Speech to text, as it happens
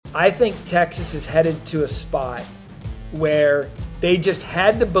I think Texas is headed to a spot where they just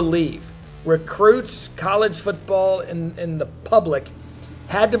had to believe. Recruits, college football, and the public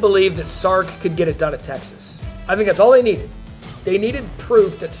had to believe that Sark could get it done at Texas. I think that's all they needed. They needed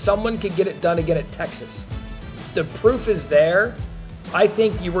proof that someone could get it done again at Texas. The proof is there. I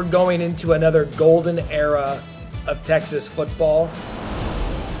think you were going into another golden era of Texas football.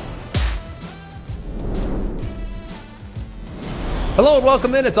 Hello and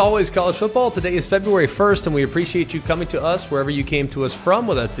welcome in. It's always college football. Today is February 1st, and we appreciate you coming to us wherever you came to us from,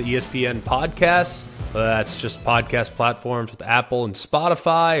 whether that's the ESPN podcasts, whether that's just podcast platforms with Apple and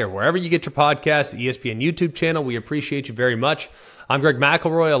Spotify, or wherever you get your podcasts, the ESPN YouTube channel. We appreciate you very much. I'm Greg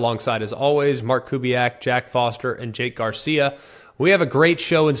McElroy, alongside, as always, Mark Kubiak, Jack Foster, and Jake Garcia. We have a great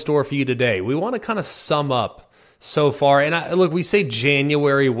show in store for you today. We want to kind of sum up so far. And look, we say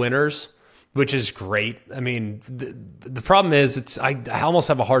January winners, which is great. I mean, the problem is I almost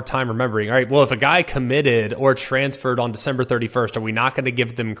have a hard time remembering. All right, well, if a guy committed or transferred on December 31st, are we not going to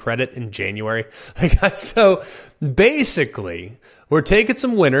give them credit in January? So basically, we're taking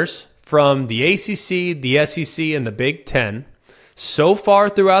some winners from the ACC, the SEC, and the Big Ten so far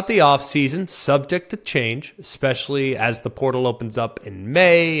throughout the offseason, subject to change, especially as the portal opens up in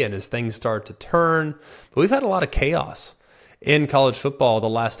May and as things start to turn. But we've had a lot of chaos in college football the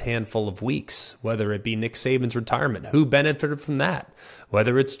last handful of weeks, whether it be Nick Saban's retirement, who benefited from that?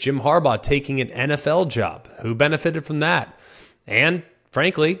 Whether it's Jim Harbaugh taking an NFL job, who benefited from that? And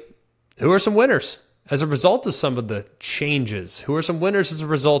frankly, who are some winners as a result of some of the changes? Who are some winners as a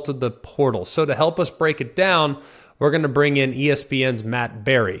result of the portal? So to help us break it down, we're going to bring in ESPN's Matt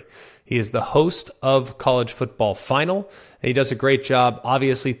Berry. He is the host of College Football Final, and he does a great job,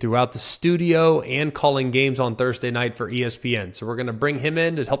 obviously, throughout the studio and calling games on Thursday night for ESPN. So we're going to bring him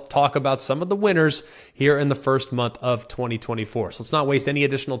in to help talk about some of the winners here in the first month of 2024. So let's not waste any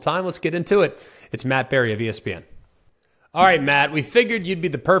additional time. Let's get into it. It's Matt Berry of ESPN. All right, Matt, we figured you'd be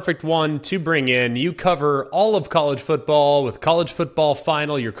the perfect one to bring in. You cover all of college football with College Football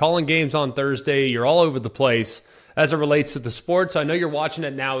Final. You're calling games on Thursday. You're all over the place as it relates to the sports. I know you're watching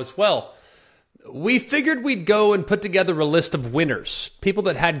it now as well. We figured we'd go and put together a list of winners, people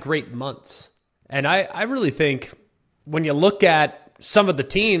that had great months. And I really think when you look at some of the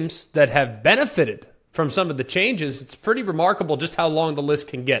teams that have benefited from some of the changes, it's pretty remarkable just how long the list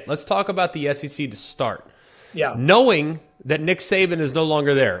can get. Let's talk about the SEC to start. Yeah. Knowing that Nick Saban is no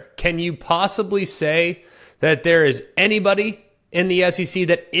longer there, can you possibly say that there is anybody in the SEC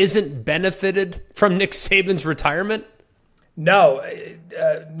that isn't benefited from Nick Saban's retirement? No,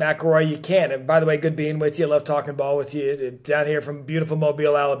 McElroy, you can. And by the way, good being with you. Love talking ball with you down here from beautiful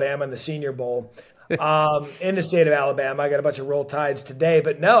Mobile, Alabama, in the Senior Bowl in the state of Alabama. I got a bunch of Roll Tides today.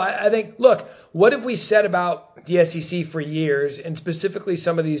 But no, I think, look, what have we said about the SEC for years, and specifically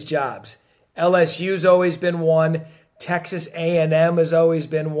some of these jobs? LSU's always been one. Texas A&M has always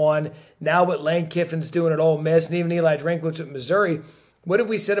been one. Now what Lane Kiffin's doing at Ole Miss, and even Eli Drinkwitz at Missouri. What have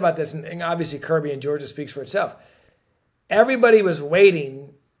we said about this? And obviously Kirby and Georgia speaks for itself. Everybody was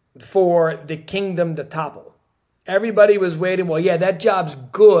waiting for the kingdom to topple. Everybody was waiting, well, yeah, that job's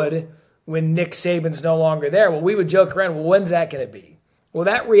good when Nick Saban's no longer there. Well, we would joke around, well, when's that going to be? Well,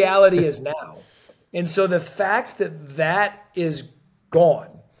 that reality is now. And so the fact that that is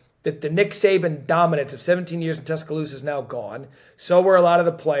gone, that the Nick Saban dominance of 17 years in Tuscaloosa is now gone. So were a lot of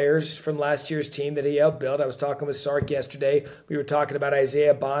the players from last year's team that he helped build. I was talking with Sark yesterday. We were talking about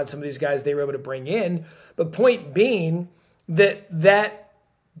Isaiah Bond, some of these guys they were able to bring in. But point being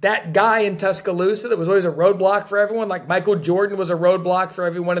that guy in Tuscaloosa that was always a roadblock for everyone, like Michael Jordan was a roadblock for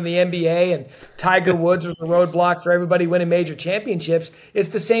everyone in the NBA, and Tiger Woods was a roadblock for everybody winning major championships. It's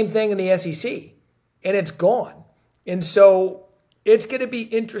the same thing in the SEC, and it's gone. And so it's going to be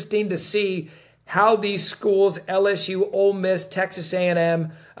interesting to see how these schools, LSU, Ole Miss, Texas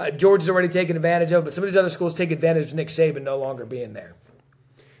A&M, Georgia's already taken advantage of, but some of these other schools take advantage of Nick Saban no longer being there.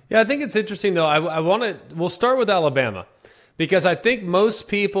 Yeah, I think it's interesting, though. We'll start with Alabama, because I think most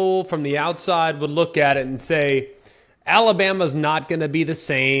people from the outside would look at it and say, Alabama's not going to be the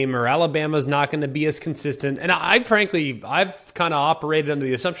same, or Alabama's not going to be as consistent. And I've kind of operated under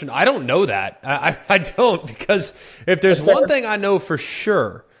the assumption, I don't know that. I don't, because if there's one thing I know for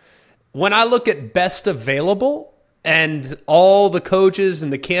sure, when I look at best available and all the coaches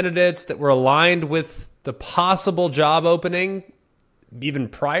and the candidates that were aligned with the possible job opening, even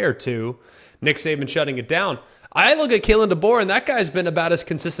prior to Nick Saban shutting it down, I look at Kalen DeBoer, and that guy's been about as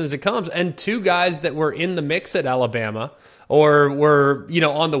consistent as it comes. And two guys that were in the mix at Alabama, or were,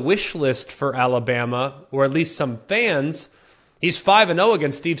 on the wish list for Alabama, or at least some fans. He's 5-0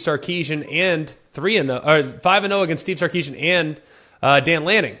 against Steve Sarkisian and 5-0 against Steve Sarkisian and Dan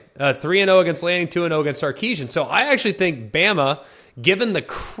Lanning, 3-0 against Lanning, 2-0 against Sarkisian. So I actually think Bama, given the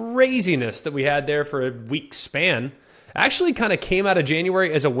craziness that we had there for a week span, actually kind of came out of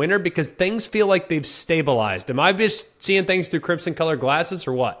January as a winner because things feel like they've stabilized. Am I just seeing things through crimson-colored glasses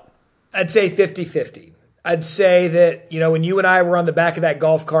or what? I'd say 50-50. I'd say that, when you and I were on the back of that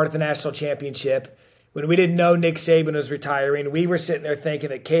golf cart at the national championship, when we didn't know Nick Saban was retiring, we were sitting there thinking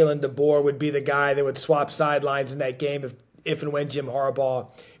that Kalen DeBoer would be the guy that would swap sidelines in that game if and when Jim Harbaugh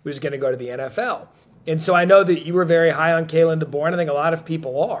was going to go to the NFL. And so I know that you were very high on Kalen DeBoer, and I think a lot of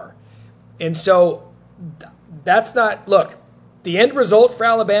people are. And so that's not – look, the end result for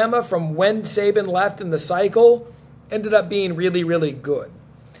Alabama from when Saban left in the cycle ended up being really, really good.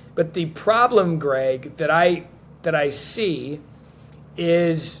 But the problem, Greg, that I see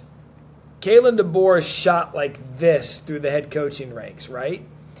is Kalen DeBoer shot like this through the head coaching ranks, right?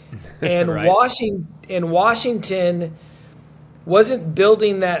 And right. Washington wasn't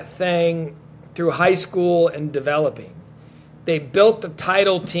building that thing through high school and developing. They built the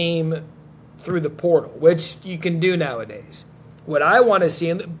title team through the portal, which you can do nowadays. What I want to see,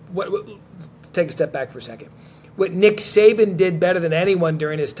 and let's take a step back for a second. What Nick Saban did better than anyone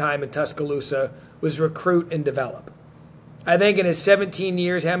during his time in Tuscaloosa was recruit and develop. I think in his 17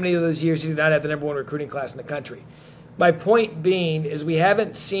 years, how many of those years he did not have the number one recruiting class in the country? My point being is we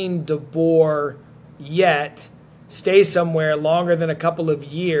haven't seen DeBoer yet stay somewhere longer than a couple of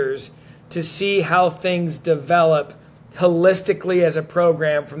years to see how things develop holistically as a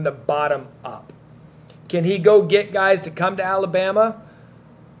program from the bottom up. Can he go get guys to come to Alabama?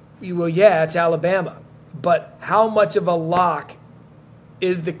 Well, yeah, it's Alabama. But how much of a lock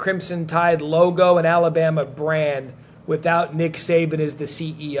is the Crimson Tide logo and Alabama brand without Nick Saban as the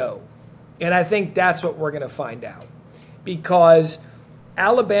CEO? And I think that's what we're going to find out. Because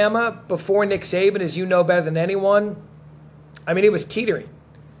Alabama, before Nick Saban, as you know better than anyone, it was teetering.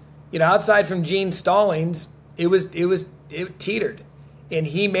 Outside from Gene Stallings, it teetered. And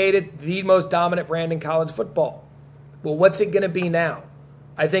he made it the most dominant brand in college football. Well, what's it going to be now?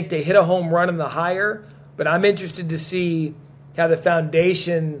 I think they hit a home run in the hire, but I'm interested to see how the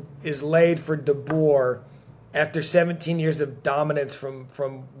foundation is laid for DeBoer after 17 years of dominance from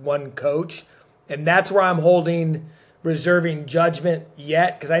one coach. And that's where I'm reserving judgment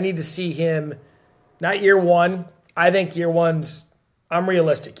yet, because I need to see him, not year one. I think year one's, I'm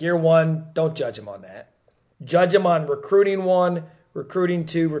realistic. Year one, don't judge him on that. Judge him on recruiting 1, recruiting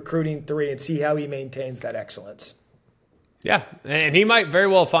 2, recruiting 3, and see how he maintains that excellence. Yeah, and he might very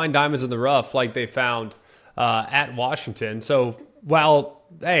well find diamonds in the rough like they found at Washington. So,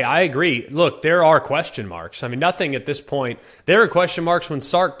 hey, I agree. Look, there are question marks. Nothing at this point. There were question marks when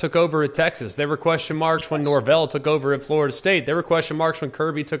Sark took over at Texas. There were question marks when Norvell took over at Florida State. There were question marks when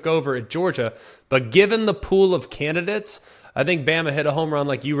Kirby took over at Georgia. But given the pool of candidates, I think Bama hit a home run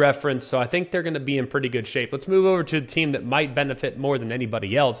like you referenced, so I think they're going to be in pretty good shape. Let's move over to the team that might benefit more than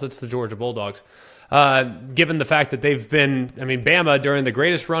anybody else. That's the Georgia Bulldogs. Given the fact that they've been, Bama during the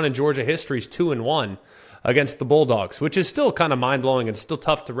greatest run in Georgia history is 2-1 against the Bulldogs, which is still kind of mind-blowing and still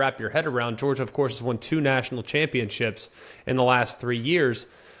tough to wrap your head around. Georgia, of course, has won 2 national championships in the last 3 years.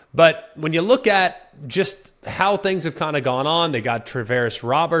 But when you look at just how things have kind of gone on, they got Travaris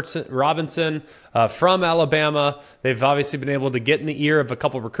Robinson from Alabama. They've obviously been able to get in the ear of a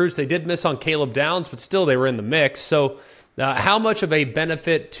couple of recruits. They did miss on Caleb Downs, but still they were in the mix. So how much of a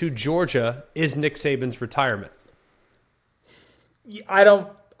benefit to Georgia is Nick Saban's retirement?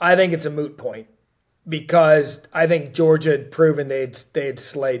 I think it's a moot point because I think Georgia had proven they had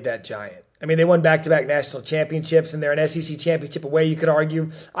slayed that giant. They won back-to-back national championships, and they're an SEC championship away, you could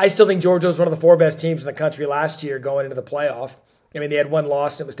argue. I still think Georgia was one of the 4 best teams in the country last year going into the playoff. They had one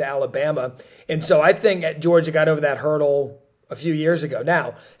loss, and it was to Alabama. And so I think Georgia got over that hurdle a few years ago.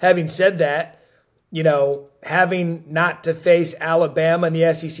 Now, having said that, having not to face Alabama in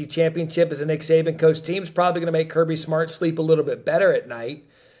the SEC championship as a Nick Saban coach team is probably going to make Kirby Smart sleep a little bit better at night.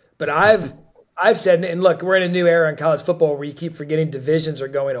 But I've said, and look, we're in a new era in college football where you keep forgetting divisions are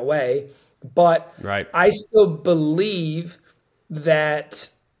going away. But right. I still believe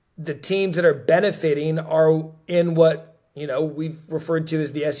that the teams that are benefiting are in what, we've referred to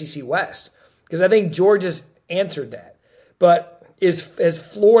as the SEC West. Because I think Georgia's answered that. But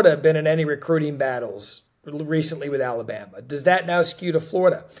has Florida been in any recruiting battles recently with Alabama? Does that now skew to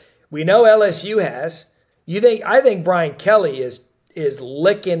Florida? We know LSU has. I think Brian Kelly is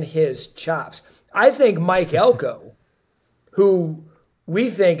licking his chops. I think Mike Elko, who we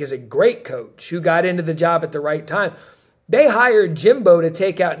think is a great coach, who got into the job at the right time, they hired Jimbo to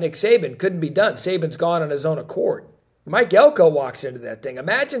take out Nick Saban. Couldn't be done. Saban's gone on his own accord. Mike Elko walks into that thing.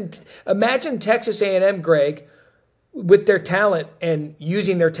 Imagine Texas A&M, Greg, with their talent and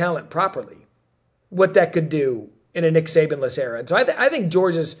using their talent properly, what that could do in a Nick Saban-less era. And so I think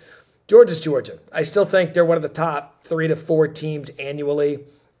Georgia's Georgia. I still think they're one of the top 3 to 4 teams annually,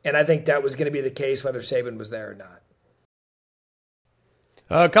 and I think that was going to be the case whether Saban was there or not.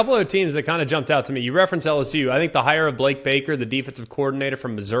 A couple of teams that kind of jumped out to me. You referenced LSU. I think the hire of Blake Baker, the defensive coordinator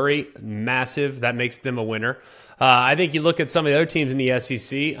from Missouri, massive. That makes them a winner. I think you look at some of the other teams in the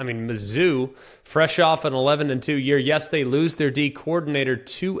SEC. I mean, Mizzou, fresh off an 11-2 year. Yes, they lose their D coordinator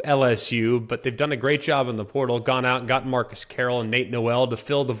to LSU, but they've done a great job in the portal, gone out and gotten Marcus Carroll and Nate Noel to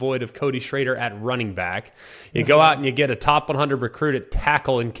fill the void of Cody Schrader at running back. You go out and you get a top 100 recruit at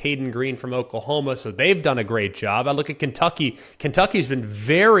tackle in Caden Green from Oklahoma, so they've done a great job. I look at Kentucky. Kentucky's been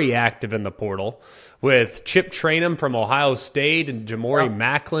very active in the portal with Chip Trainum from Ohio State and Jamori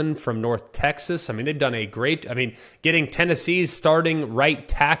Macklin from North Texas. I mean, they've done a great, getting Tennessee's starting right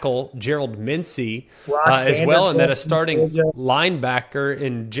tackle, Gerald Mincey, as well, and then a starting linebacker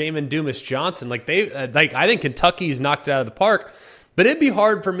in Jamin Dumas-Johnson. I think Kentucky's knocked it out of the park, but it'd be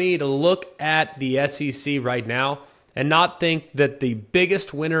hard for me to look at the SEC right now and not think that the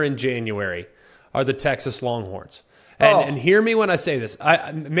biggest winner in January are the Texas Longhorns. And hear me when I say this.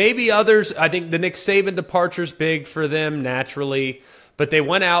 Maybe others, I think the Nick Saban departure is big for them naturally, but they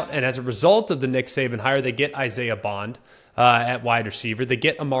went out, and as a result of the Nick Saban hire, they get Isaiah Bond at wide receiver. They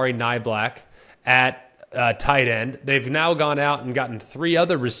get Amari Niblack at tight end. They've now gone out and gotten 3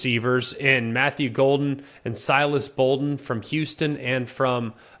 other receivers in Matthew Golden and Silas Bolden from Houston and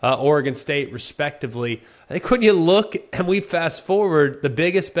from Oregon State, respectively. I think when you look and we fast forward, the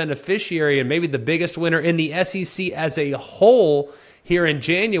biggest beneficiary and maybe the biggest winner in the SEC as a whole here in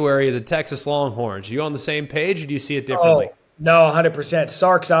January are the Texas Longhorns. Are you on the same page, or do you see it differently? No, 100%.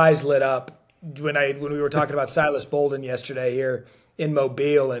 Sark's eyes lit up when we were talking about Silas Bolden yesterday here in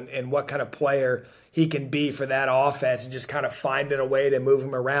Mobile and what kind of player he can be for that offense and just kind of finding a way to move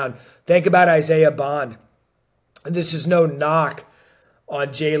him around. Think about Isaiah Bond. And this is no knock on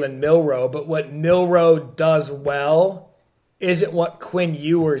Jalen Milroe, but what Milroe does well isn't what Quinn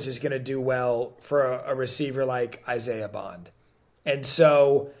Ewers is going to do well for a receiver like Isaiah Bond. And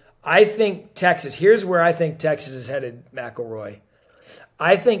so I think Texas, here's where I think Texas is headed, McElroy.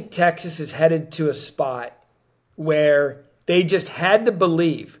 I think Texas is headed to a spot where they just had to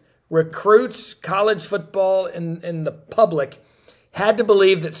believe, recruits, college football, and the public had to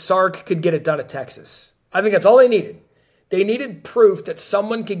believe that Sark could get it done at Texas. I think that's all they needed. They needed proof that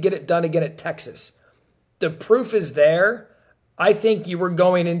someone could get it done again at Texas. The proof is there. I think you were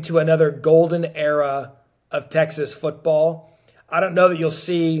going into another golden era of Texas football. I don't know that you'll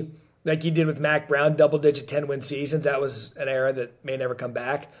see, like you did with Mac Brown, double-digit 10-win seasons. That was an era that may never come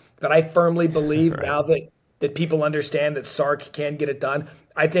back. But I firmly believe now that people understand that Sark can get it done,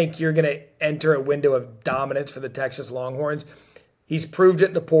 I think you're going to enter a window of dominance for the Texas Longhorns. He's proved it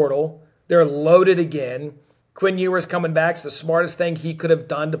in the portal. They're loaded again. Quinn Ewers coming back is the smartest thing he could have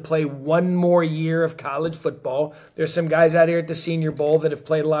done to play one more year of college football. There's some guys out here at the Senior Bowl that have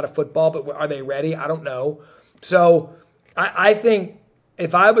played a lot of football, but are they ready? I don't know. So I think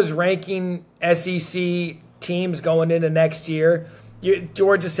if I was ranking SEC teams going into next year,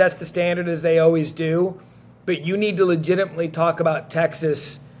 Georgia sets the standard as they always do, but you need to legitimately talk about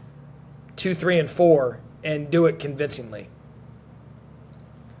Texas 2, 3, and 4 and do it convincingly.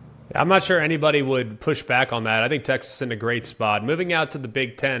 I'm not sure anybody would push back on that. I think Texas is in a great spot. Moving out to the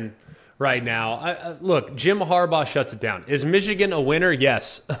Big Ten right now. Look, Jim Harbaugh shuts it down. Is Michigan a winner?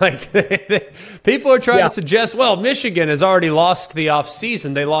 Yes. People are trying to suggest, well, Michigan has already lost the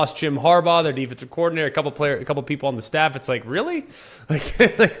offseason. They lost Jim Harbaugh, their defensive coordinator, a couple people on the staff. It's like, really?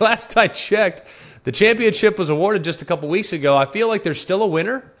 Like last I checked, the championship was awarded just a couple weeks ago. I feel like there's still a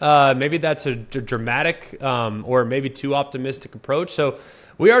winner. Maybe that's a dramatic or maybe too optimistic approach. So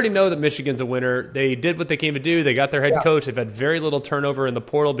we already know that Michigan's a winner. They did what they came to do. They got their head coach. They've had very little turnover in the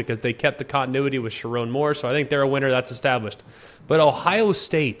portal because they kept the continuity with Sharon Moore. So I think they're a winner. That's established. But Ohio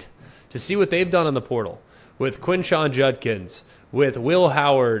State, to see what they've done in the portal with Quinshon Judkins, with Will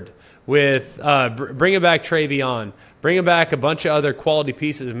Howard, with bringing back Travion, bringing back a bunch of other quality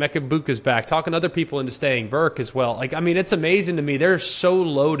pieces. Mecca Buka's back, talking other people into staying, Burke as well. It's amazing to me. They're so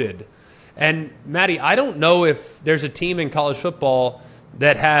loaded. And, Maddie, I don't know if there's a team in college football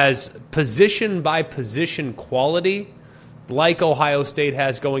that has position-by-position quality like Ohio State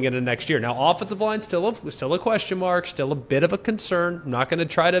has going into next year. Now, offensive line still a question mark, still a bit of a concern. I'm not going to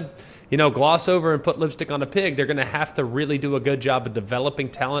try to, gloss over and put lipstick on a pig. They're going to have to really do a good job of developing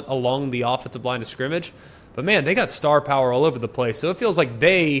talent along the offensive line of scrimmage. But, man, they got star power all over the place. So it feels like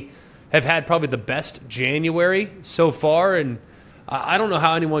they have had probably the best January so far, and I don't know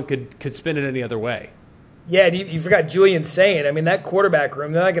how anyone could spin it any other way. Yeah, and you forgot Julian saying. I mean, that quarterback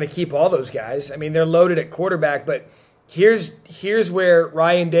room, they're not going to keep all those guys. I mean, they're loaded at quarterback, but here's where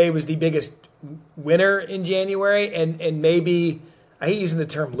Ryan Day was the biggest winner in January, and maybe I hate using the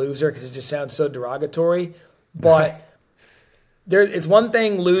term loser because it just sounds so derogatory, but it's one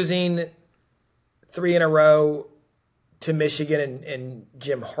thing losing 3 in a row to Michigan and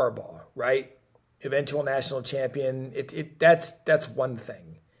Jim Harbaugh, right? Eventual national champion. That's one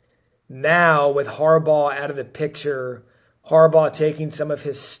thing. Now, with Harbaugh out of the picture, Harbaugh taking some of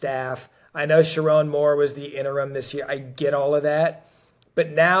his staff, I know Sharon Moore was the interim this year. I get all of that.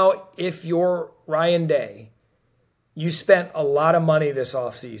 But now, if you're Ryan Day, you spent a lot of money this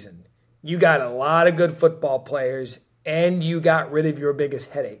offseason. You got a lot of good football players, and you got rid of your biggest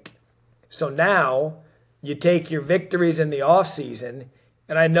headache. So now, you take your victories in the offseason,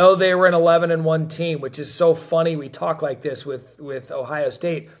 and I know they were an 11-1 team, which is so funny. We talk like this with Ohio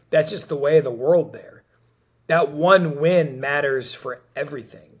State. That's just the way of the world there. That one win matters for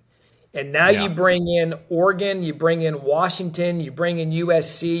everything. And now you bring in Oregon, you bring in Washington, you bring in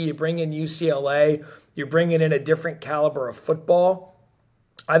USC, you bring in UCLA, you're bringing in a different caliber of football.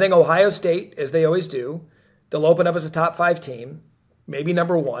 I think Ohio State, as they always do, they'll open up as a top 5 team, maybe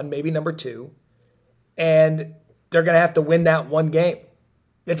number 1, maybe number 2, and they're going to have to win that one game.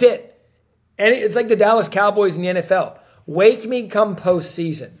 That's it. And it's like the Dallas Cowboys in the NFL. Wake me come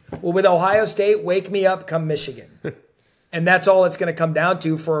postseason. Well, with Ohio State, wake me up come Michigan. And that's all it's going to come down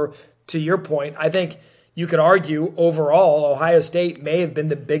to your point. I think you could argue overall Ohio State may have been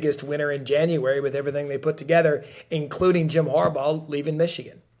the biggest winner in January with everything they put together, including Jim Harbaugh leaving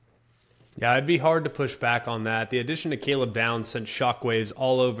Michigan. Yeah, it'd be hard to push back on that. The addition of Caleb Downs sent shockwaves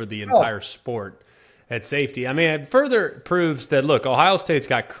all over the entire sport at safety. I mean, it further proves that, look, Ohio State's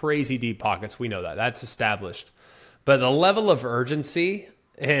got crazy deep pockets. We know that. That's established. But the level of urgency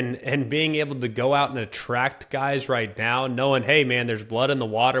and being able to go out and attract guys right now, knowing, hey, man, there's blood in the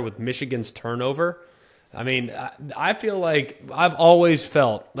water with Michigan's turnover. I mean, I feel like I've always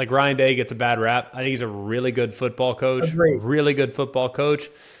felt like Ryan Day gets a bad rap. I think he's a really good football coach. Agreed. Really good football coach.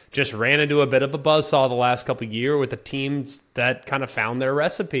 Just ran into a bit of a buzzsaw the last couple of years with the teams that kind of found their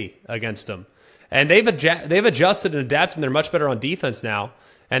recipe against him. And they've adjusted and adapted, and they're much better on defense now.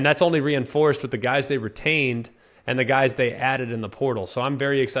 And that's only reinforced with the guys they retained and the guys they added in the portal. So I'm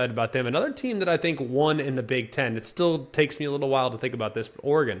very excited about them. Another team that I think won in the Big Ten, it still takes me a little while to think about this, but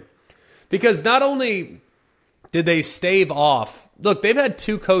Oregon. Because not only did they stave off, look, they've had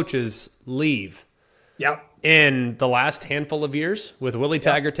 2 coaches leave in the last handful of years, with Willie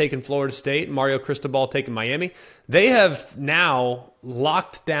Taggart taking Florida State and Mario Cristobal taking Miami. They have now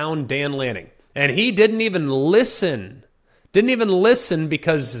locked down Dan Lanning. And he didn't even listen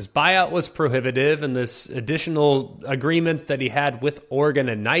because his buyout was prohibitive and this additional agreements that he had with Oregon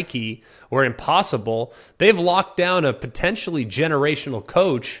and Nike were impossible. They've locked down a potentially generational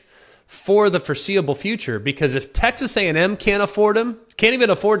coach for the foreseeable future, because if Texas A&M can't afford him, can't even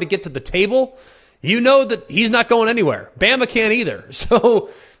afford to get to the table, you know that he's not going anywhere. Bama can't either. So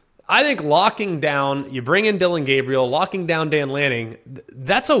I think locking down, you bring in Dylan Gabriel, locking down Dan Lanning,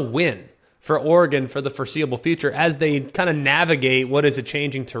 that's a win for Oregon for the foreseeable future as they kind of navigate what is a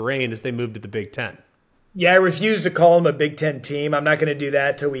changing terrain as they move to the Big Ten. Yeah, I refuse to call them a Big Ten team. I'm not going to do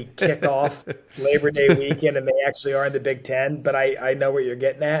that till we kick off Labor Day weekend and they actually are in the Big Ten, but I know where you're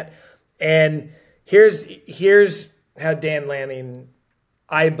getting at. And here's how Dan Lanning,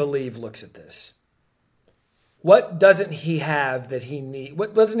 I believe, looks at this. What doesn't he have that he needs?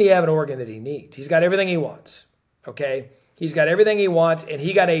 What doesn't he have in Oregon that he needs? He's got everything he wants, okay? He's got everything he wants, and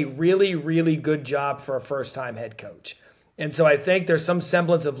he got a really, really good job for a first-time head coach. And so I think there's some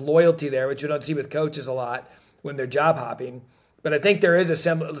semblance of loyalty there, which you don't see with coaches a lot when they're job hopping. But I think there is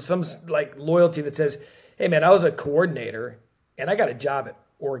some like loyalty that says, hey, man, I was a coordinator, and I got a job at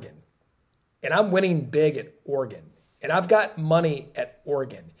Oregon. And I'm winning big at Oregon. And I've got money at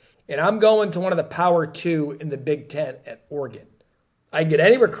Oregon. And I'm going to one of the Power 2 in the Big Ten at Oregon. I can get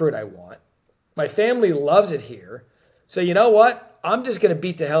any recruit I want. My family loves it here. So you know what? I'm just going to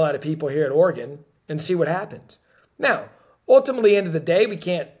beat the hell out of people here at Oregon and see what happens. Now, ultimately, end of the day, we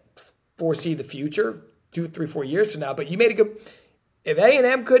can't foresee the future 2, 3, 4 years from now. But you made a good. If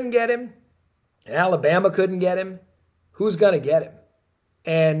A&M couldn't get him and Alabama couldn't get him, who's going to get him?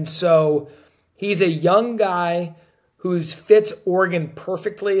 And so he's a young guy who fits Oregon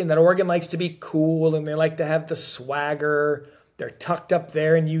perfectly, and that Oregon likes to be cool and they like to have the swagger. They're tucked up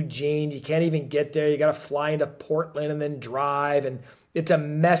there in Eugene. You can't even get there. You got to fly into Portland and then drive, and it's a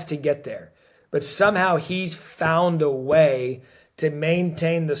mess to get there. But somehow he's found a way to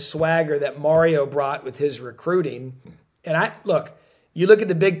maintain the swagger that Mario brought with his recruiting. And look, You look at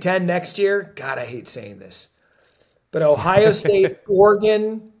the Big Ten next year. God, I hate saying this. But Ohio State,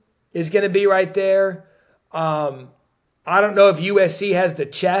 Oregon is going to be right there. I don't know if USC has the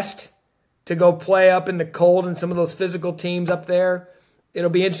chest to go play up in the cold and some of those physical teams up there. It'll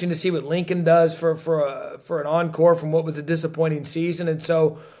be interesting to see what Lincoln does for an encore from what was a disappointing season. And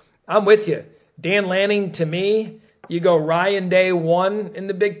so I'm with you. Dan Lanning, to me, you go Ryan Day 1 in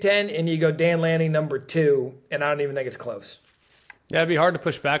the Big Ten, and you go Dan Lanning number 2, and I don't even think it's close. Yeah, it'd be hard to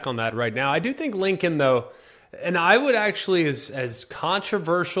push back on that right now. I do think Lincoln, though, and I would actually, as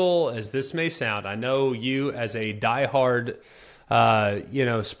controversial as this may sound, I know you as a diehard,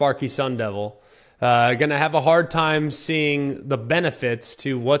 Sparky Sun Devil, going to have a hard time seeing the benefits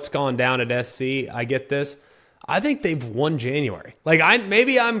to what's gone down at SC. I get this. I think they've won January.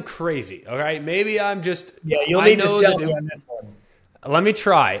 Maybe I'm crazy. All right, maybe I'm just. Yeah, you'll need to sell me on this one. Let me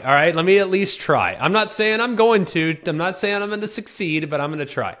try. All right, let me at least try. I'm not saying I'm going to. I'm not saying I'm going to succeed, but I'm going to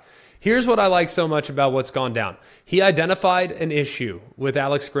try. Here's what I like so much about what's gone down. He identified an issue with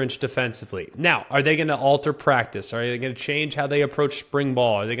Alex Grinch defensively. Now, are they going to alter practice? Are they going to change how they approach spring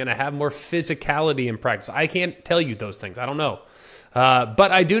ball? Are they going to have more physicality in practice? I can't tell you those things. I don't know.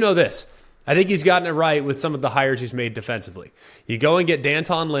 But I do know this. I think he's gotten it right with some of the hires he's made defensively. You go and get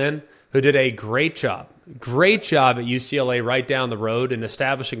Danton Lynn, who did a great job at UCLA right down the road in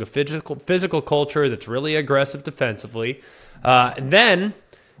establishing a physical culture that's really aggressive defensively. And then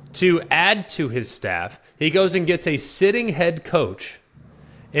to add to his staff, he goes and gets a sitting head coach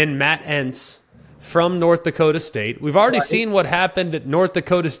in Matt Entz from North Dakota State. We've already seen what happened at North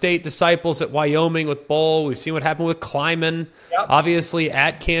Dakota State Disciples at Wyoming with Bull. We've seen what happened with Kleiman, obviously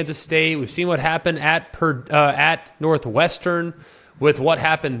at Kansas State. We've seen what happened at Northwestern with what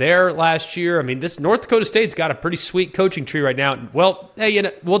happened there last year. I mean, this North Dakota State's got a pretty sweet coaching tree right now. Well,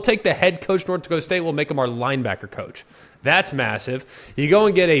 hey, we'll take the head coach North Dakota State. We'll make him our linebacker coach. That's massive. You go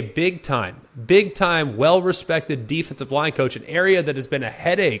and get a big-time, well-respected defensive line coach, an area that has been a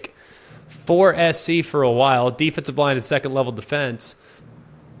headache for SC for a while, defensive line and second-level defense.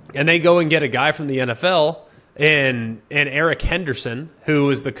 And they go and get a guy from the NFL in Eric Henderson, who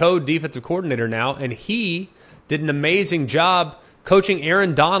is the co-defensive coordinator now, and he did an amazing job coaching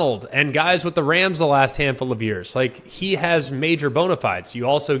Aaron Donald and guys with the Rams the last handful of years. He has major bona fides. You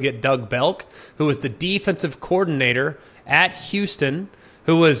also get Doug Belk, who was the defensive coordinator at Houston,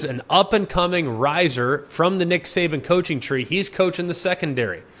 who was an up-and-coming riser from the Nick Saban coaching tree. He's coaching the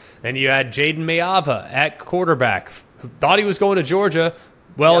secondary. And you had Jaden Mayava at quarterback, who thought he was going to Georgia.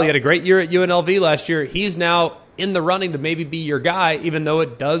 Well, He had a great year at UNLV last year. He's now in the running to maybe be your guy, even though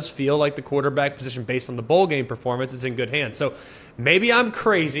it does feel like the quarterback position based on the bowl game performance is in good hands. So maybe I'm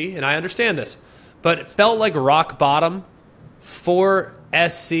crazy, and I understand this, but it felt like rock bottom for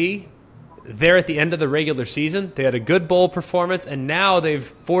SC there at the end of the regular season. They had a good bowl performance, and now they've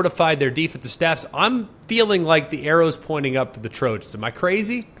fortified their defensive staff. So I'm feeling like the arrow's pointing up for the Trojans. Am I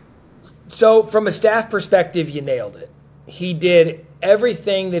crazy? So from a staff perspective, you nailed it. He did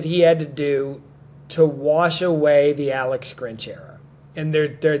everything that he had to do to wash away the Alex Grinch era. And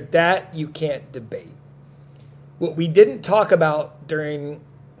that you can't debate. What we didn't talk about during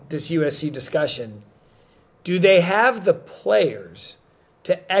this USC discussion, do they have the players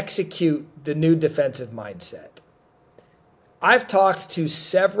to execute the new defensive mindset? I've talked to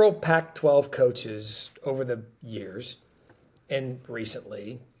several Pac-12 coaches over the years and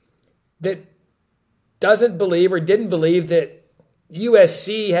recently that doesn't believe or didn't believe that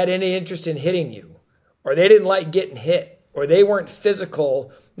USC had any interest in hitting you, or they didn't like getting hit, or they weren't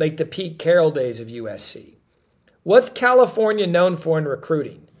physical like the Pete Carroll days of USC. What's California known for in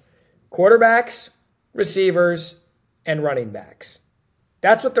recruiting? Quarterbacks, receivers, and running backs.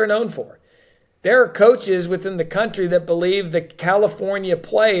 That's what they're known for. There are coaches within the country that believe the California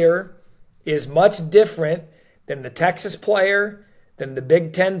player is much different than the Texas player, than the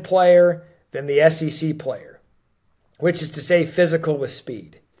Big Ten player, than the SEC player, which is to say physical with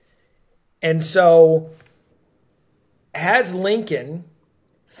speed. And so has Lincoln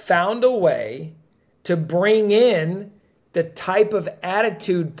found a way to bring in the type of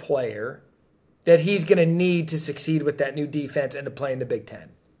attitude player that he's going to need to succeed with that new defense and to play in the Big Ten?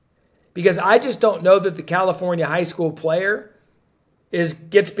 Because I just don't know that the California high school player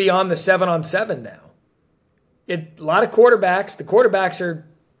gets beyond the 7-on-7 now. A lot of quarterbacks, the quarterbacks are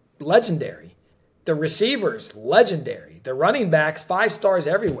legendary. The receivers, legendary. The running backs, 5 stars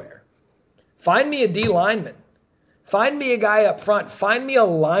everywhere. Find me a D lineman. Find me a guy up front. Find me a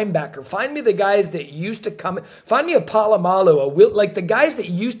linebacker. Find me the guys that used to come. Find me a Palomalu, like the guys that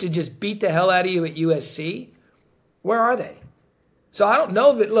used to just beat the hell out of you at USC. Where are they? So I don't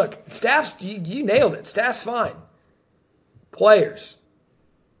know that, look, staff's, you nailed it. Staff's fine. Players,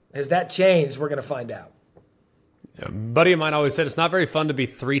 Has that changed? We're going to find out. A buddy of mine always said it's not very fun to be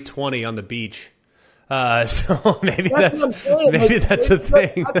 320 on the beach. So maybe that's a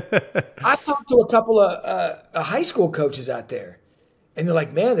thing. I've talked to a couple of high school coaches out there, and they're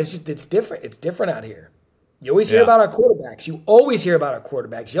like, "Man, it's different. It's different out here. You always hear about our quarterbacks. You always hear about our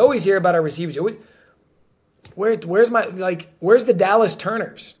quarterbacks. You always hear about our receivers. Where's the Dallas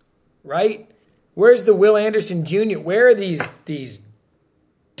Turners, right? Where's the Will Anderson Jr.? Where are these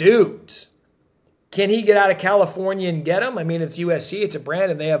dudes? Can he get out of California and get them? I mean, it's USC. It's a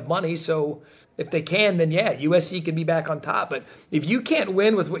brand, and they have money. So if they can, then yeah, USC can be back on top. But if you can't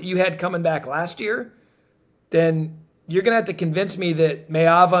win with what you had coming back last year, then you're going to have to convince me that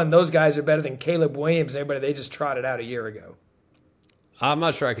Mayava and those guys are better than Caleb Williams and everybody they just trotted out a year ago. I'm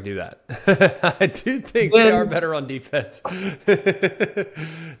not sure I could do that. I do think they are better on defense.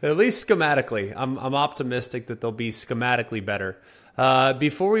 At least schematically. I'm optimistic that they'll be schematically better.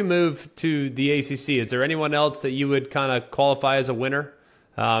 Before we move to the ACC, is there anyone else that you would kind of qualify as a winner?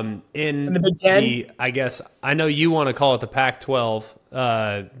 In the Big Ten? I guess I know you want to call it the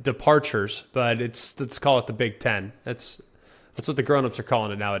Pac-12 departures, but let's call it the Big Ten. That's what the grown-ups are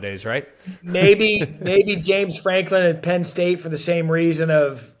calling it nowadays, right? Maybe James Franklin at Penn State for the same reason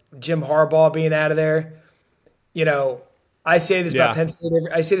of Jim Harbaugh being out of there. You know, I say this about Penn State.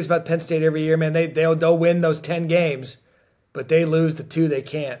 I say this about Penn State every year, man. They'll win those 10 games, but they lose the 2 they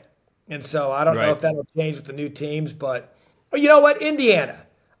can't. And so I don't know if that'll change with the new teams, but you know what? Indiana.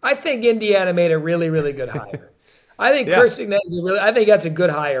 I think Indiana made a really, really good hire. I think Kurt Cignetti I think that's a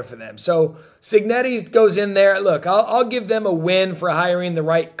good hire for them. So Cignetti goes in there. Look, I'll give them a win for hiring the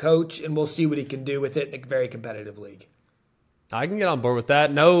right coach, and we'll see what he can do with it in a very competitive league. I can get on board with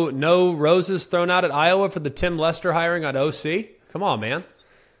that. No roses thrown out at Iowa for the Tim Lester hiring on OC. Come on, man.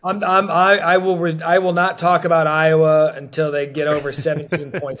 I will not talk about Iowa until they get over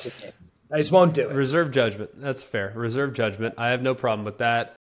 17 points a game. I just won't do it. Reserve judgment. That's fair. Reserve judgment. I have no problem with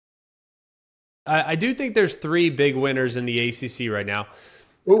that. I do think there's 3 big winners in the ACC right now.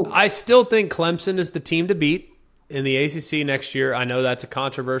 Ooh. I still think Clemson is the team to beat in the ACC next year. I know that's a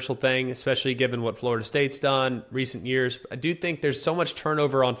controversial thing, especially given what Florida State's done recent years. I do think there's so much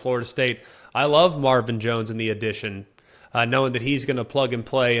turnover on Florida State. I love Marvin Jones in the addition, knowing that he's going to plug and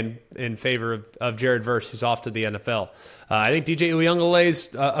play in favor of Jared Verse, who's off to the NFL. I think DJ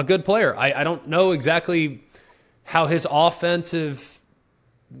Uyungale's a good player. I don't know exactly how his offensive –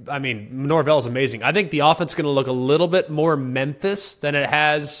 I mean, Norvell's amazing. I think the offense is going to look a little bit more Memphis than it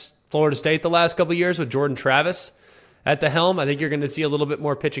has Florida State the last couple of years with Jordan Travis at the helm. I think you're going to see a little bit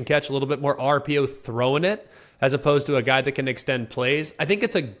more pitch and catch, a little bit more RPO throwing it, as opposed to a guy that can extend plays. I think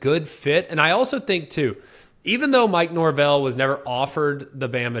it's a good fit. And I also think, too, even though Mike Norvell was never offered the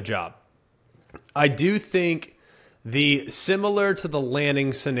Bama job, I do think similar to the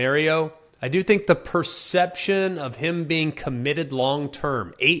Lanning scenario, I do think the perception of him being committed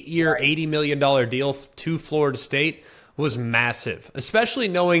long-term, 8-year, $80 million deal to Florida State was massive, especially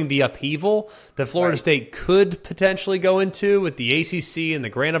knowing the upheaval that Florida State could potentially go into with the ACC and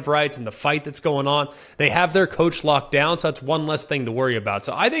the grant of rights and the fight that's going on. They have their coach locked down, so that's one less thing to worry about.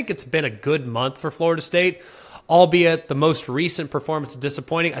 So I think it's been a good month for Florida State, albeit the most recent performance is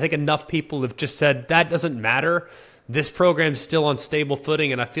disappointing. I think enough people have just said that doesn't matter. This program's still on stable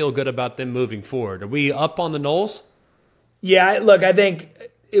footing, and I feel good about them moving forward. Are we up on the Noles? Yeah, look, I think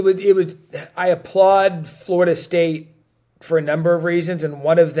it was. I applaud Florida State for a number of reasons, and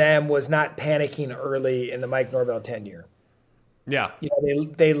one of them was not panicking early in the Mike Norvell tenure. Yeah,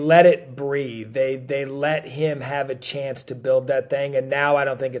 they let it breathe. They let him have a chance to build that thing, and now I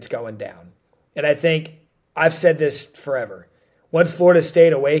don't think it's going down. And I think I've said this forever. Once Florida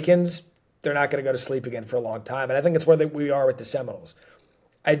State awakens, they're not going to go to sleep again for a long time. And I think it's where we are with the Seminoles.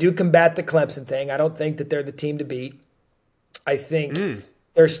 I do combat the Clemson thing. I don't think that they're the team to beat. I think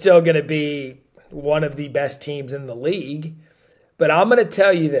they're still going to be one of the best teams in the league. But I'm going to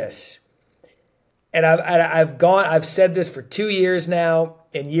tell you this. And I've said this for 2 years now.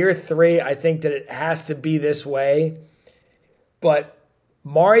 In year 3, I think that it has to be this way. But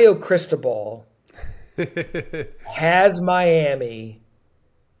Mario Cristobal has Miami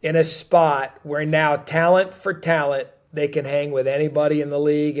in a spot where now talent for talent, they can hang with anybody in the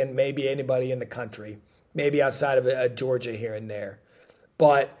league and maybe anybody in the country, maybe outside of Georgia here and there.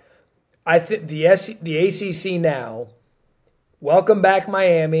 But I think the ACC now, welcome back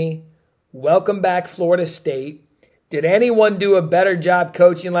Miami, welcome back Florida State. Did anyone do a better job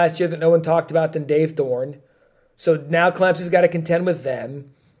coaching last year that no one talked about than Dave Thorne? So now Clemson's got to contend with them.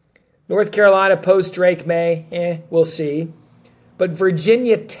 North Carolina post Drake May, we'll see. But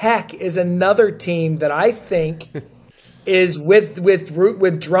Virginia Tech is another team that I think is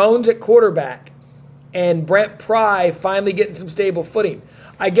with Drones at quarterback and Brent Pry finally getting some stable footing.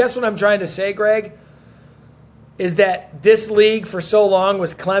 I guess what I'm trying to say, Greg, is that this league for so long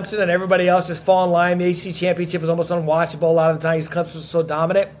was Clemson and everybody else just fall in line. The ACC championship was almost unwatchable a lot of the times. Clemson was so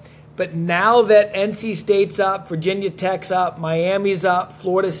dominant. But now that NC State's up, Virginia Tech's up, Miami's up,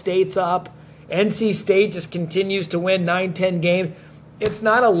 Florida State's up, NC State just continues to win 9-10 games, it's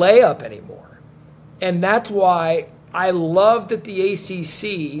not a layup anymore. And that's why I love that the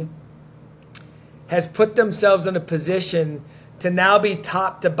ACC has put themselves in a position to now be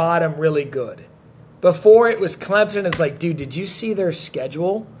top to bottom really good. Before it was Clemson, it's like, dude, did you see their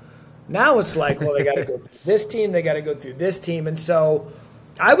schedule? Now it's like, well, they got to go through this team, they got to go through this team. And so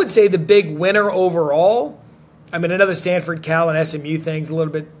I would say the big winner overall, I mean, another Stanford, Cal, and SMU thing's a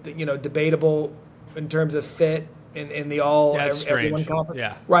little bit, debatable in terms of fit in the everyone conference.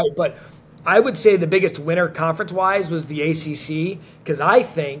 Yeah. Right, but I would say the biggest winner conference-wise was the ACC because I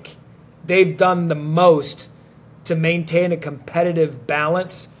think they've done the most to maintain a competitive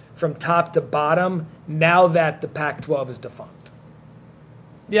balance from top to bottom now that the Pac-12 is defunct.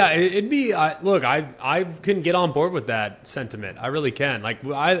 Yeah, it'd be look. I can get on board with that sentiment. I really can. Like,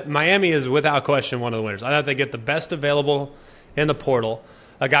 Miami is without question one of the winners. I thought they get the best available in the portal.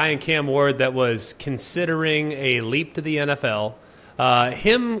 A guy in Cam Ward that was considering a leap to the NFL.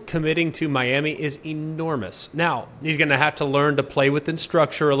 Him committing to Miami is enormous. Now he's going to have to learn to play within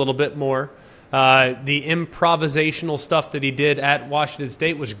structure a little bit more. The improvisational stuff that he did at Washington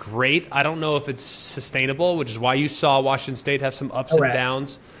State was great. I don't know if it's sustainable, which is why you saw Washington State have some ups and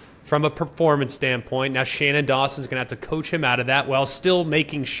downs from a performance standpoint. Now Shannon Dawson's going to have to coach him out of that while still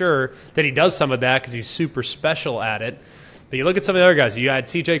making sure that he does some of that because he's super special at it. But you look at some of the other guys. You had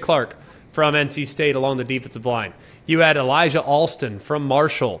C.J. Clark from NC State along the defensive line. You had Elijah Alston from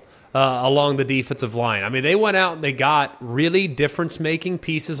Marshall along the defensive line. I mean, they went out and they got really difference-making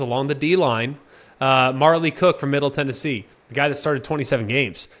pieces along the D-line. Marley Cook from Middle Tennessee, the guy that started 27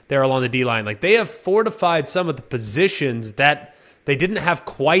 games there along the D-line. Like, they have fortified some of the positions that they didn't have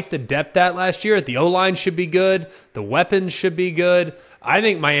quite the depth at last year. The O-line should be good. The weapons should be good. I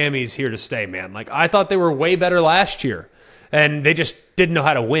think Miami's here to stay, man. Like, I thought they were way better last year, and they just didn't know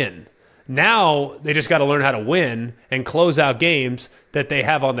how to win. Now they just got to learn how to win and close out games that they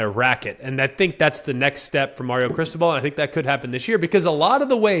have on their racket. And I think that's the next step for Mario Cristobal. And I think that could happen this year because a lot of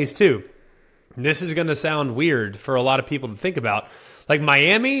the ways, too, this is going to sound weird for a lot of people to think about. Like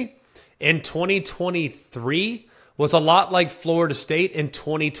Miami in 2023 was a lot like Florida State in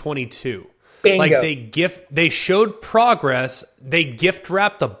 2022. Bingo. Like they showed progress. They gift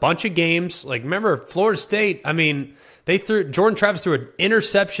wrapped a bunch of games. Like remember Florida State, I mean, Jordan Travis threw an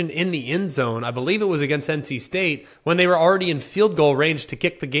interception in the end zone. I believe it was against NC State when they were already in field goal range to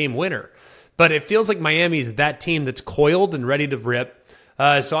kick the game winner. But it feels like Miami's that team that's coiled and ready to rip.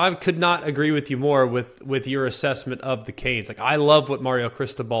 So I could not agree with you more with your assessment of the Canes. Like I love what Mario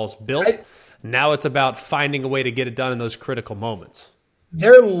Cristobal's built. Now it's about finding a way to get it done in those critical moments.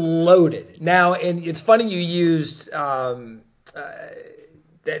 They're loaded. Now, and it's funny you used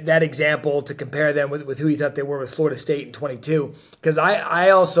that example to compare them with who you thought they were with Florida State in 22. Because I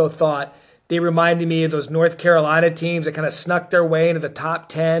also thought they reminded me of those North Carolina teams that kind of snuck their way into the top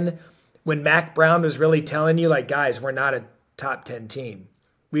 10 when Mac Brown was really telling you, like, guys, we're not a top 10 team.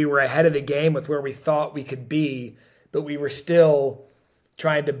 We were ahead of the game with where we thought we could be, but we were still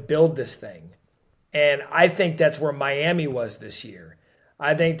trying to build this thing. And I think that's where Miami was this year.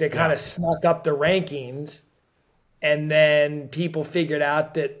 I think they kind of snuck up the rankings, and then people figured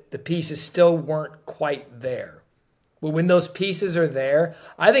out that the pieces still weren't quite there. But when those pieces are there,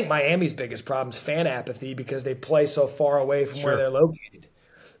 I think Miami's biggest problem is fan apathy because they play so far away from where they're located.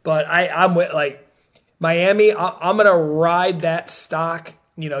 But I'm with, like, Miami, I'm going to ride that stock.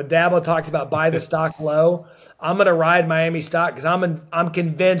 You know, Dabo talks about buy the stock low. I'm going to ride Miami stock because I'm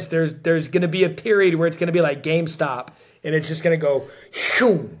convinced there's going to be a period where it's going to be like GameStop, and it's just going to go,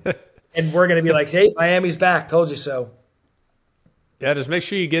 shoo, and we're going to be like, hey, Miami's back. Told you so. Yeah, just make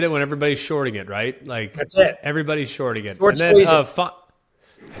sure you get it when everybody's shorting it, right? Like that's it. Everybody's shorting it. Short and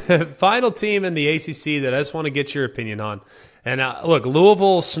then final team in the ACC that I just want to get your opinion on. And look,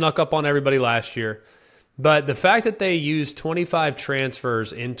 Louisville snuck up on everybody last year. But the fact that they used 25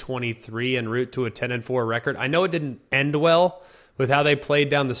 transfers in 23 en route to a 10-4 record, I know it didn't end well with how they played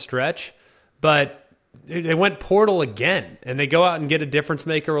down the stretch, but they went portal again, and they go out and get a difference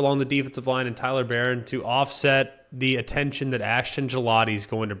maker along the defensive line in Tyler Barron to offset the attention that Ashton Gelati is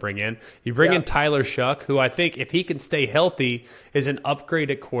going to bring in. You bring in Tyler Shuck, who I think, if he can stay healthy, is an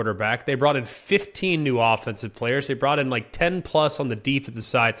upgrade at quarterback. They brought in 15 new offensive players. They brought in like 10 plus on the defensive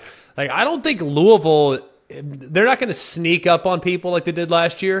side. Like, I don't think Louisville they're not going to sneak up on people like they did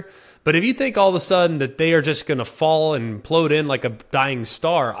last year. But if you think all of a sudden that they are just going to fall and implode in like a dying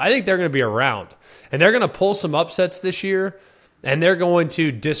star, I think they're going to be around. And they're going to pull some upsets this year, and they're going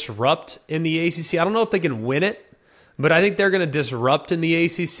to disrupt in the ACC. I don't know if they can win it, but I think they're going to disrupt in the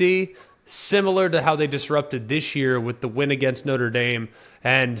ACC, similar to how they disrupted this year with the win against Notre Dame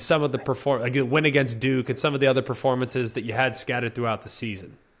and some of the win against Duke and some of the other performances that you had scattered throughout the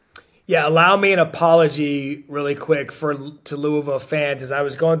season. Yeah, allow me an apology really quick to Louisville fans. As I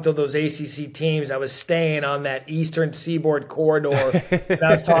was going through those ACC teams, I was staying on that Eastern Seaboard corridor. And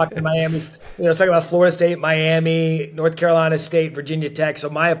I was talking to Miami. I was talking about Florida State, Miami, North Carolina State, Virginia Tech. So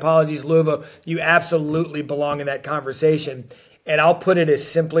my apologies, Louisville. You absolutely belong in that conversation. And I'll put it as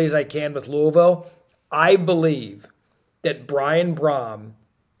simply as I can with Louisville. I believe that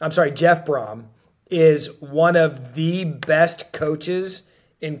Jeff Brom is one of the best coaches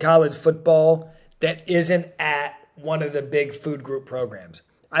in college football that isn't at one of the big food group programs.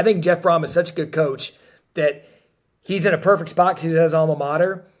 I think Jeff Brom is such a good coach that he's in a perfect spot because he's at his alma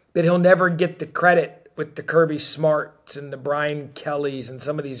mater, but he'll never get the credit with the Kirby Smarts and the Brian Kellys and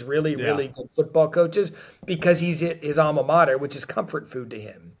some of these really good football coaches because he's at his alma mater, which is comfort food to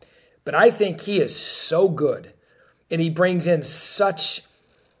him. But I think he is so good, and he brings in such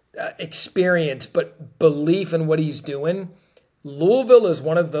experience but belief in what he's doing. Louisville is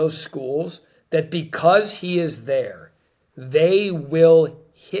one of those schools that because he is there, they will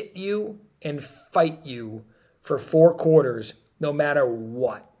hit you and fight you for 4 quarters no matter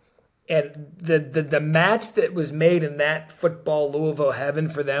what. And the match that was made in that football Louisville heaven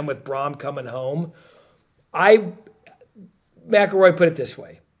for them with Brom coming home, McElroy put it this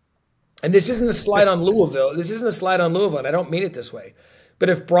way, and this isn't a slight on Louisville. This isn't a slight on Louisville, and I don't mean it this way.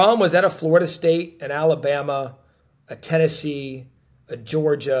 But if Brom was at a Florida State, an Alabama, a Tennessee, a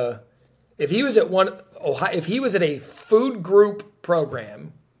Georgia, if he was at a food group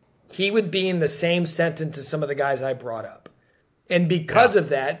program, he would be in the same sentence as some of the guys I brought up. And because of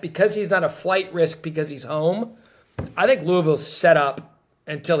that, because he's not a flight risk because he's home, I think Louisville's set up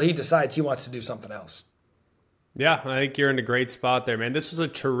until he decides he wants to do something else. Yeah, I think you're in a great spot there, man. This was a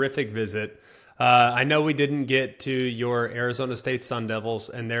terrific visit. I know we didn't get to your Arizona State Sun Devils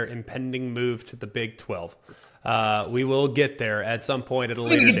and their impending move to the Big 12. We will get there at some point at a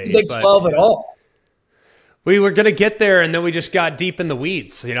later date. The Big 12 at all. We were going to get there, and then we just got deep in the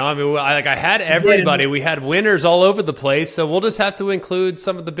weeds. You know, I mean, I had everybody. We had winners all over the place, so we'll just have to include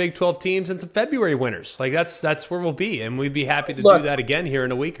some of the Big 12 teams and some February winners. Like that's where we'll be, and we'd be happy to do that again here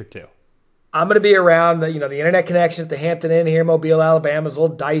in a week or two. I'm going to be around. The internet connection at the Hampton Inn here in Mobile, Alabama is a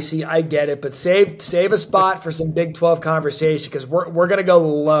little dicey. I get it, but save a spot for some Big 12 conversation because we're going to go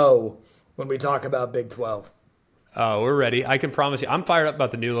low when we talk about Big 12. Oh, we're ready. I can promise you. I'm fired up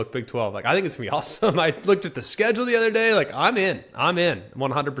about the new look Big 12. Like, I think it's going to be awesome. I looked at the schedule the other day. Like, I'm in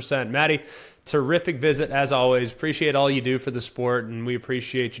 100%. Maddie, terrific visit as always. Appreciate all you do for the sport, and we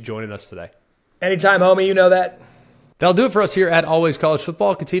appreciate you joining us today. Anytime, homie. You know that. That'll do it for us here at Always College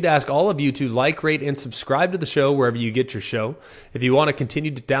Football. Continue to ask all of you to like, rate, and subscribe to the show wherever you get your show. If you want to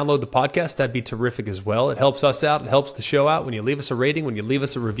continue to download the podcast, that'd be terrific as well. It helps us out. It helps the show out when you leave us a rating, when you leave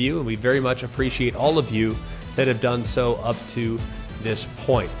us a review, and we very much appreciate all of you that have done so up to this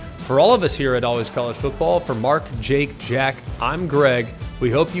point. For all of us here at Always College Football, for Mark, Jake, Jack, I'm Greg. We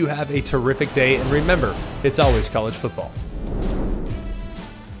hope you have a terrific day, and remember, it's always college football.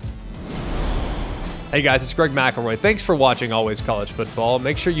 Hey guys, it's Greg McElroy. Thanks for watching Always College Football.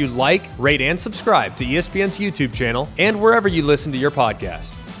 Make sure you like, rate, and subscribe to ESPN's YouTube channel and wherever you listen to your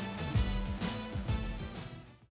podcasts.